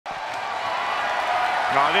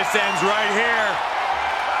Oh, this ends right here.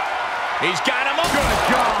 He's got him up.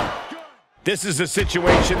 Good God. This is a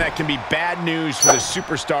situation that can be bad news for the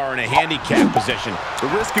superstar in a handicap position. The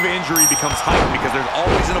risk of injury becomes heightened because there's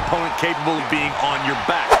always an opponent capable of being on your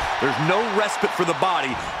back. There's no respite for the body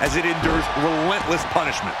as it endures relentless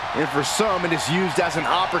punishment. And for some, it is used as an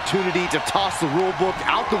opportunity to toss the rule book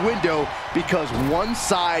out the window because one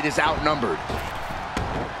side is outnumbered.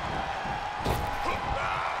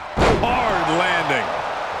 Hard landing.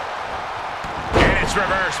 And it's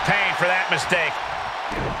reverse pain for that mistake.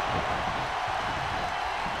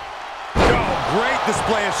 Great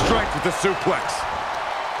display of strength with the suplex.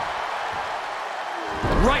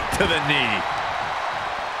 Right to the knee.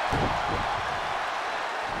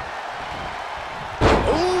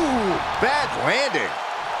 Ooh, bad landing.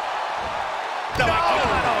 No,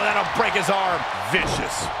 that'll break his arm.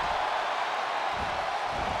 Vicious.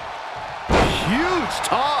 Huge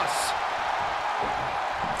toss.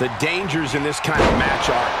 The dangers in this kind of match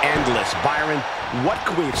are endless. Byron, what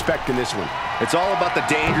can we expect in this one? It's all about the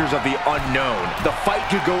dangers of the unknown. The fight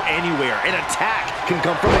could go anywhere. An attack can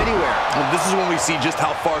come from anywhere. Well, this is when we see just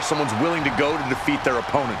how far someone's willing to go to defeat their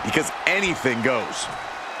opponent, because anything goes.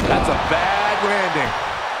 That's a bad landing.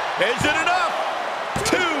 Is it enough?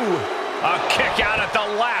 2. A kick out at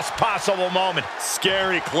the last possible moment.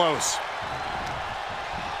 Scary close.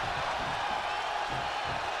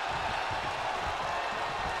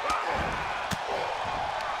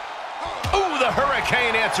 Ooh, the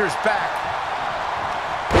Hurricane answers back.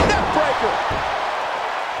 Neckbreaker.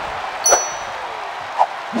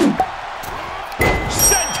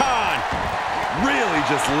 Senton. Really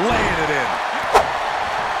just laying it in.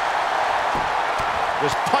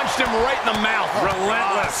 Just punched him right in the mouth.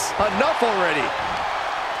 Relentless. Enough already.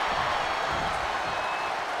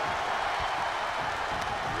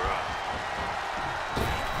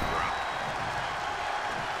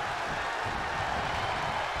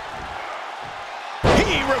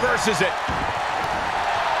 He reverses it.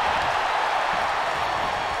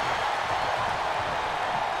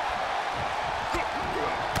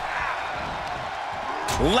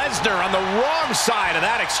 Lesnar on the wrong side of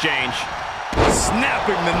that exchange.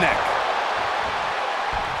 Snapping the neck.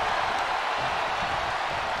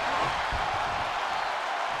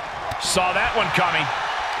 Saw that one coming.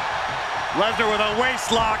 Lesnar with a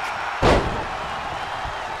waist lock.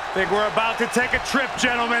 Think we're about to take a trip,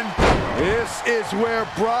 gentlemen. This is where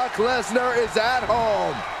Brock Lesnar is at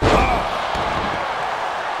home.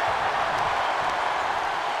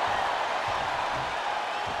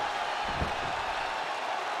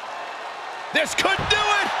 This could do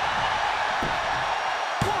it!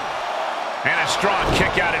 And a strong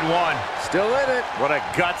kick out in 1. Still in it. What a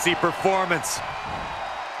gutsy performance.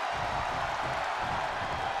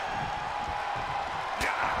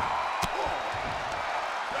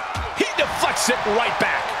 He deflects it right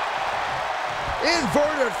back.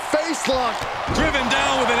 Inverted face lock. Driven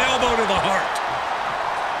down with an elbow to the heart.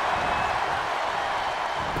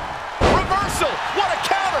 Reversal! What a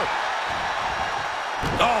counter!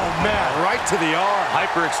 Oh, man, right to the arm.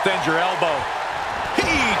 Hyperextend your elbow.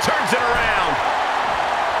 He turns it around.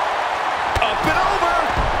 Up and over.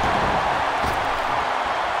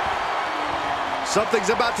 Something's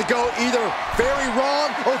about to go either very wrong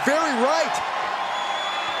or very right.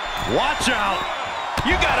 Watch out.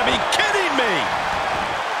 You gotta be kidding me.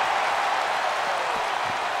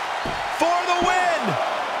 For the win.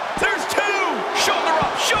 There's 2. Shoulder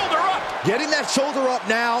up, shoulder up. Getting that shoulder up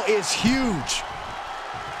now is huge.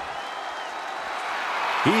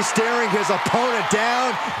 He's staring his opponent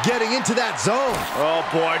down, getting into that zone. Oh,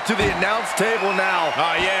 boy, to the announce table now.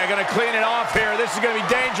 Oh, yeah, gonna clean it off here. This is gonna be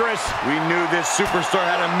dangerous. We knew this superstar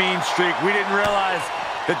had a mean streak. We didn't realize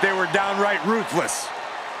that they were downright ruthless.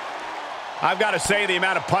 I've got to say, the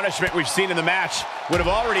amount of punishment we've seen in the match would have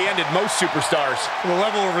already ended most superstars. The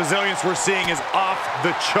level of resilience we're seeing is off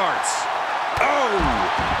the charts.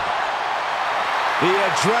 Oh! The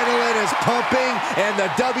adrenaline is pumping, and the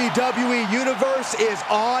WWE Universe is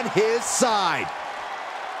on his side.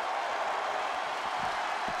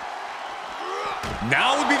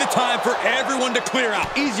 Now would be the time for everyone to clear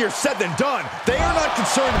out. Easier said than done. They are not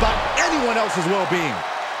concerned about anyone else's well-being.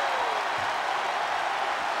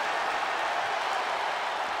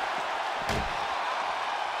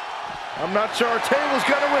 I'm not sure our table's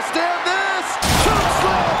gonna withstand this. Choke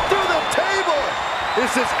slam through the table.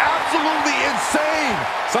 This is absolutely insane.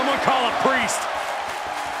 Someone call a priest.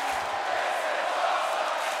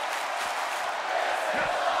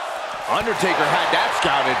 Undertaker had that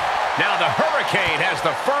scouted. Now the Hurricane has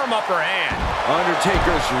the firm upper hand.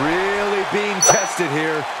 Undertaker's really being tested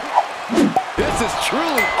here. This is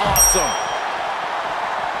truly awesome.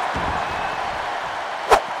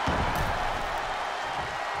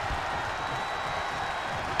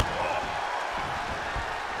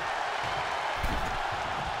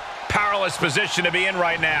 position to be in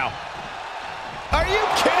right now. Are you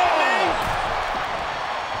kidding me?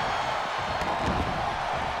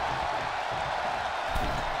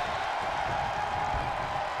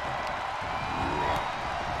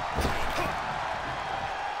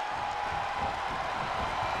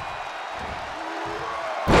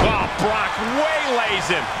 Oh, Brock waylays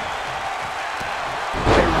him.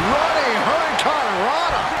 A running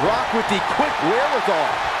hurricanrana. Brock with the quick wherewithal.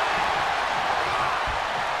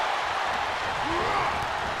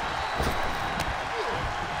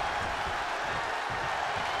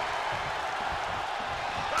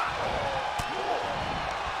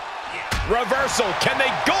 Reversal. Can they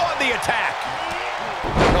go on the attack?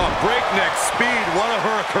 Oh, breakneck speed. What a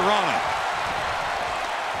hurricanrana.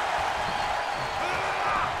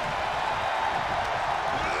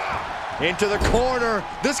 Into the corner.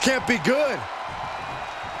 This can't be good.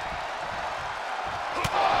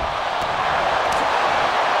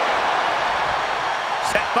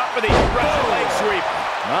 Set up for the Russian leg sweep.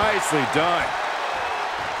 Nicely done.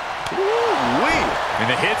 Woo-wee. And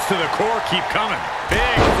the hits to the core keep coming.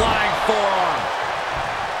 Big flying forearm.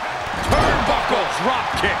 Turnbuckle drop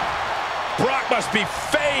kick. Brock must be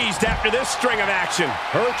phased after this string of action.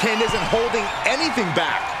 Hurricane isn't holding anything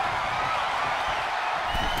back.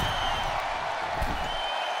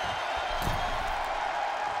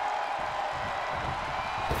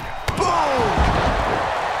 Boom!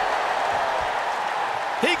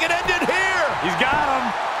 He can end it here. He's got him.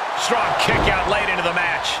 Strong kick out late into the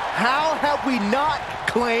match. How have we not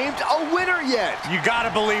claimed a winner yet? You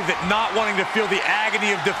gotta believe that not wanting to feel the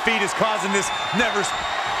agony of defeat is causing this. Never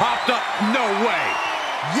popped up. No way.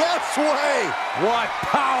 Yes way. What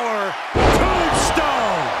power.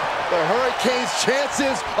 Tombstone. The Hurricane's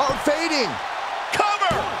chances are fading.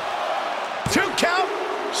 Cover. 2 count.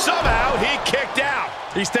 Somehow he kicked out.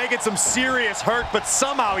 He's taking some serious hurt, but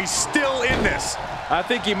somehow he's still in this. I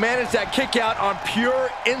think he managed that kick out on pure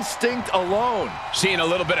instinct alone. Seeing a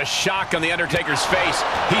little bit of shock on the Undertaker's face.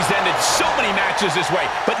 He's ended so many matches this way,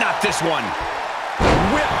 but not this one.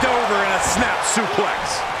 Whipped over in a snap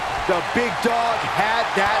suplex. The big dog had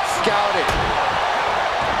that scouted.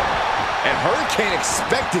 And Hurricane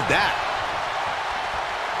expected that.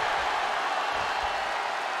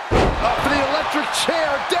 Up for the electric chair,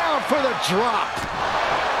 down for the drop.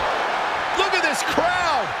 Look at this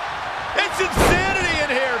crowd. It's insanity in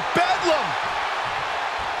here. Bedlam.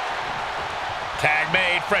 Tag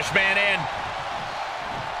made, fresh man in.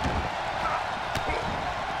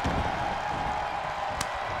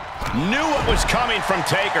 Knew what was coming from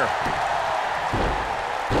Taker.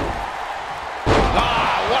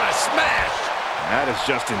 Ah, what a smash! That is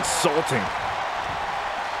just insulting.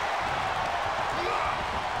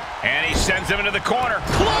 And he sends him into the corner.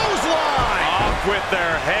 Clothesline! Off with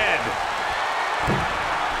their head.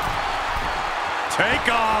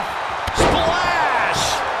 Take off. Splash!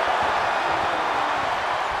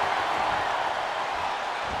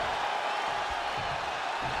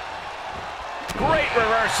 Great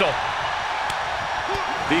reversal.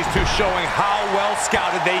 These two showing how well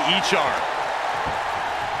scouted they each are.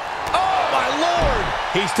 Oh, my Lord!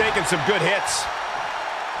 He's taking some good hits.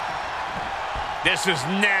 This is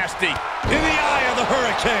nasty. In the eye of the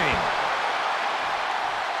Hurricane.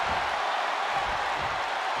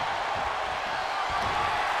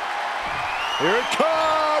 Here it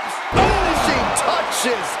comes! Finishing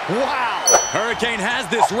touches! Wow! Hurricane has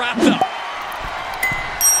this wrapped up.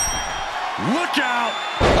 Look out!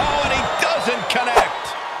 Oh, and he doesn't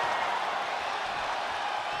connect.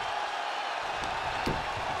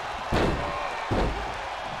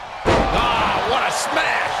 Ah, what a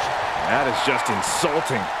smash! That is just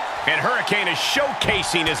insulting. And Hurricane is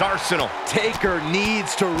showcasing his arsenal. Taker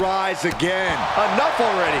needs to rise again. Enough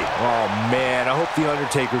already. Oh, man, I hope The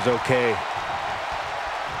Undertaker's okay.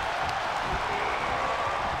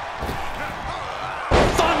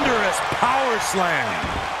 Thunderous power slam.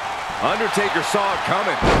 Undertaker saw it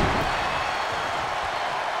coming.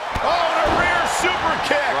 Oh, and a rear super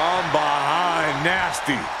kick. From behind,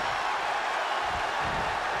 nasty.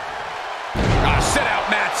 A sit-out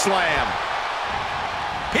mat slam.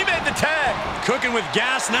 He made the tag. Cooking with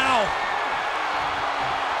gas now.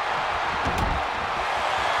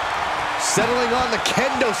 Settling on the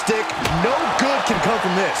kendo stick. No good can come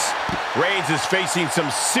from this. Reigns is facing some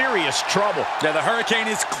serious trouble. Yeah, the Hurricane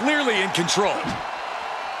is clearly in control.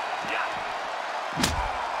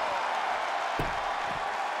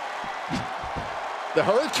 The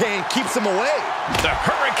Hurricane keeps him away. The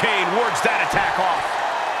Hurricane wards that attack off.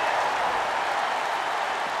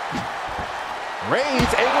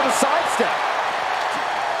 Reigns able to sidestep.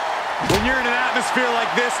 When you're in an atmosphere like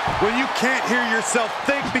this, when you can't hear yourself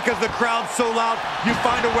think because the crowd's so loud, you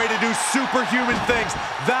find a way to do superhuman things.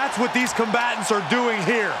 That's what these combatants are doing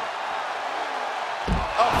here.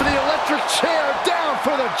 Up for the electric chair, down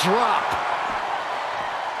for the drop.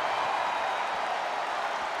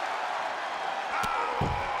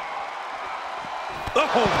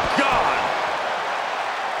 Oh, God!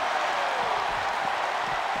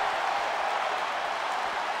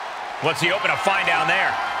 What's he hoping to find down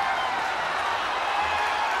there?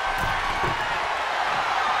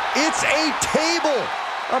 It's a table.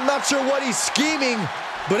 I'm not sure what he's scheming,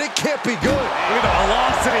 but it can't be good. Look at the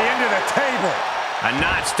velocity into the table. A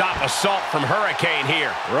non-stop assault from Hurricane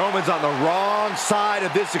here. Roman's on the wrong side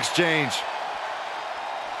of this exchange.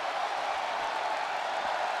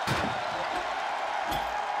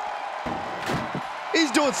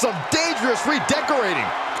 He's doing some dangerous redecorating.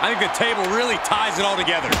 I think the table really ties it all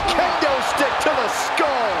together. Kendo stick to the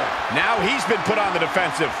skull. Now he's been put on the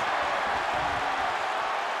defensive.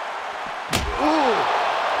 Ooh.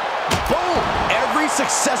 Boom. Every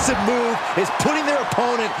successive move is putting their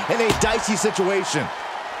opponent in a dicey situation.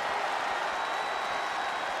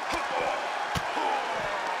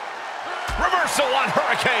 Reversal on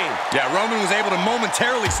Hurricane. Yeah, Roman was able to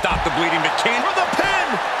momentarily stop the bleeding, but can't. For the pin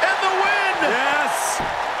and the win. Yes.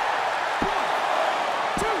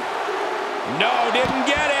 No, didn't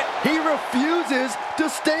get it. He refuses to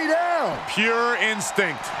stay down. Pure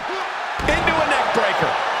instinct. Into a neck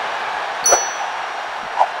breaker.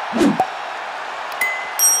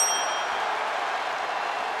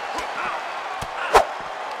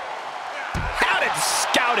 Had it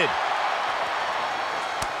scouted.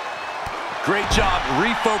 Great job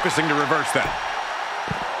refocusing to reverse that.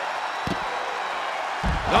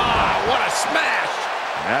 Ah, what a smash.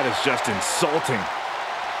 That is just insulting.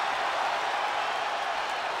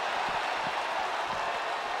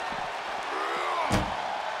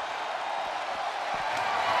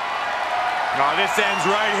 Oh, this ends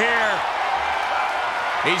right here.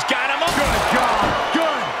 He's got him up. Good God.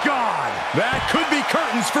 Good God. That could be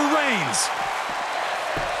curtains for Reigns.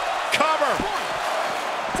 Cover. 1,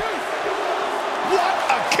 2. What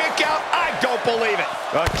a kick out. I don't believe it.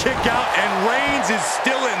 A kick out, and Reigns is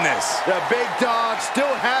still in this. The big dog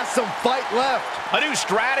still has some fight left. A new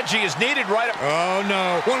strategy is needed right up. Oh,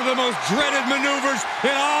 no. One of the most dreaded maneuvers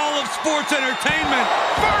in all of sports entertainment.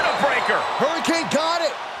 Vertebreaker. Hurricane got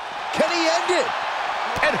it. Can he end it?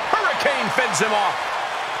 And Hurricane fends him off.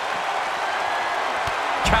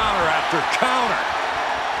 Counter after counter.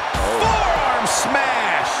 Forearm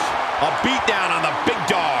smash. A beatdown on the big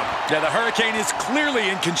dog. Yeah, the Hurricane is clearly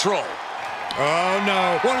in control. Oh,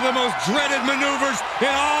 no. One of the most dreaded maneuvers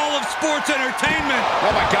in all of sports entertainment.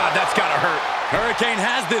 Oh, my God, that's got to hurt. Hurricane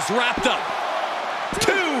has this wrapped up.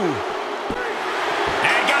 2.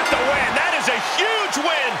 And got the win. That is a huge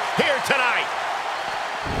win here tonight.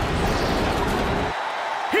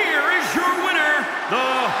 Here is your winner, the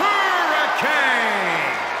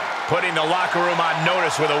Hurricane. Putting the locker room on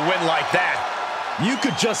notice with a win like that. You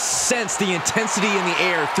could just sense the intensity in the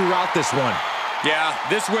air throughout this one. Yeah,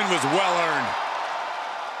 this win was well earned.